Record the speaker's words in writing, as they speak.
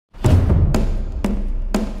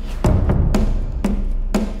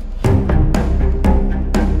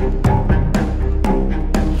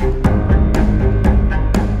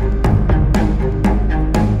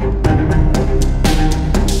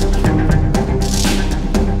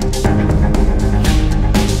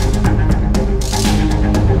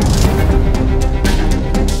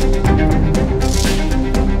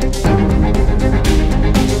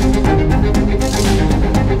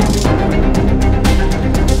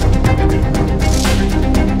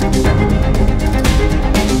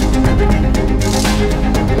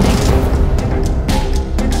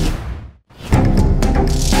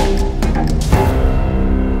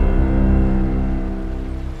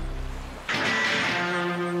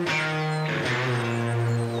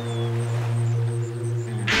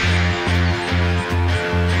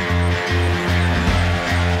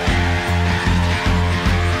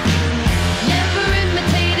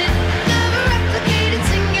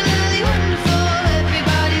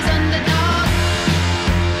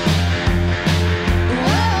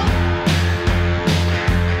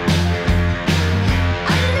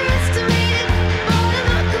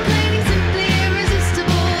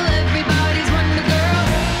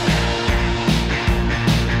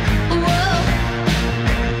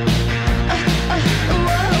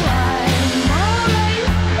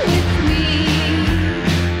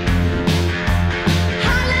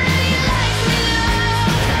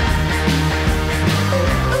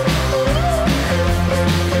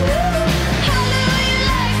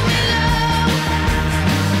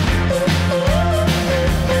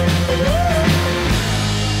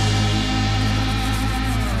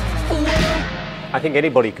I think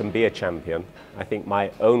anybody can be a champion. I think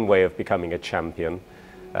my own way of becoming a champion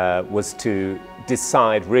was to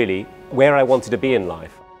decide really where I wanted to be in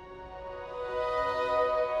life.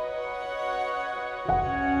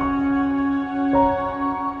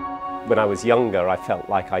 When I was younger, I felt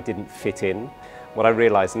like I didn't fit in. What I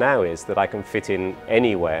realise now is that I can fit in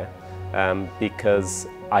anywhere because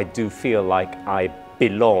I do feel like I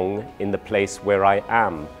belong in the place where I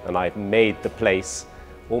am, and I've made the place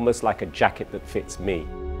almost like a jacket that fits me.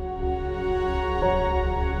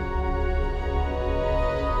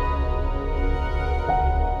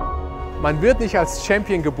 Man wird nicht als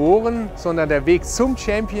Champion geboren, sondern der Weg zum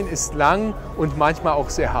Champion ist lang und manchmal auch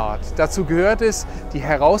sehr hart. Dazu gehört es, die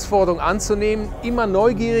Herausforderung anzunehmen, immer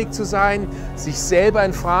neugierig zu sein, sich selber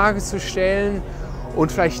in Frage zu stellen und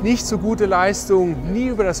vielleicht nicht so gute Leistungen nie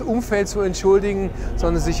über das Umfeld zu entschuldigen,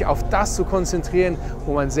 sondern sich auf das zu konzentrieren,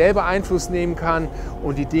 wo man selber Einfluss nehmen kann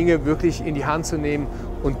und die Dinge wirklich in die Hand zu nehmen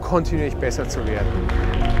und kontinuierlich besser zu werden.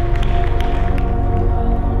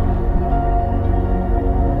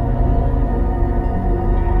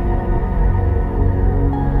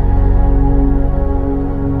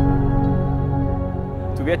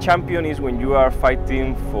 To be a champion is when you are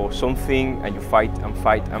fighting for something and you fight and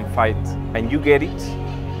fight and fight and you get it,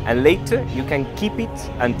 and later you can keep it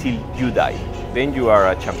until you die. Then you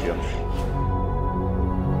are a champion.